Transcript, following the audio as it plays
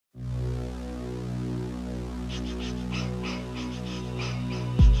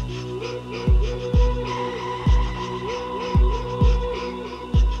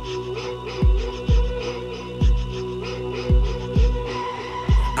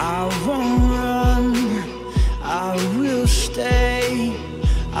I won't run, I will stay.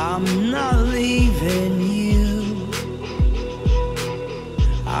 I'm not leaving you.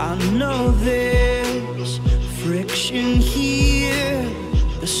 I know there's friction here.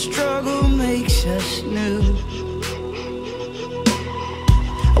 The struggle makes us new.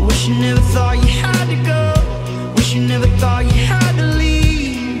 I wish you never thought you had to go. Wish you never thought you had to leave.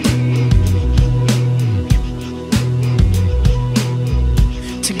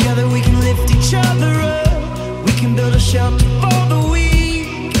 Together we can lift each other up. We can build a shelter for the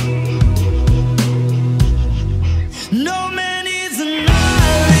weak. No man is an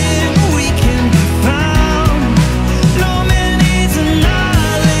island, we can be found. No man is an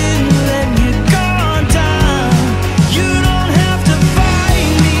island, let your guard down. You don't have to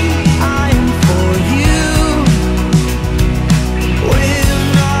fight me, I am for you. We're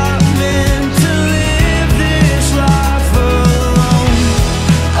not meant to live this life alone.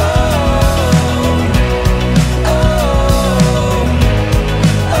 Oh, oh,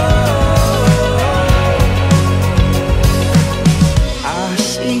 oh. I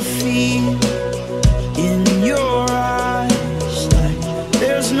see fear in your eyes, like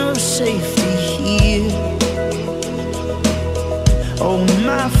there's no safety here. Oh,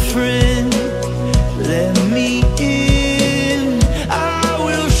 my friend, let me in. I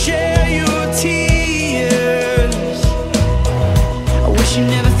will share your tears. I wish you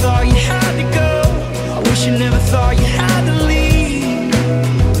never thought you had to go. I wish you never thought you had to leave.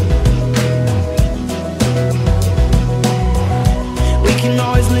 We can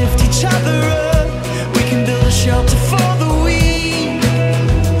always lift each other up. We can build a shelter for the weak.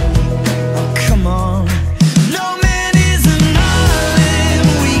 Oh, come on. No man is an island,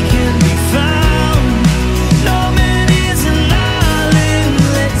 we can be found. No man is an island,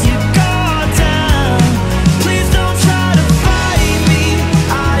 let your guard down. Please don't try to fight me,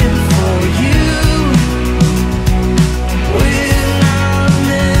 I am for you. We're not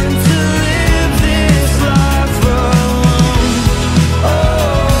meant to live this life alone. Oh,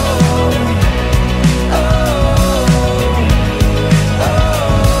 oh, oh.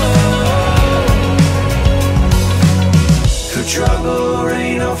 Through trouble,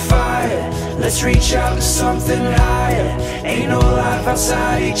 rain or fire, let's reach out to something higher. Ain't no life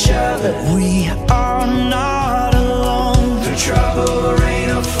outside each other. We are not alone. Through trouble, rain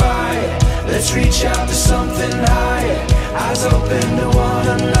or fire, let's reach out to something higher. Eyes open to one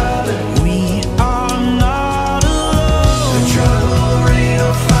another. We are not alone. Through trouble, rain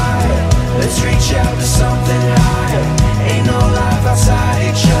or fire, let's reach out to something higher. Ain't no life outside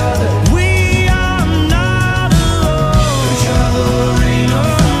each other.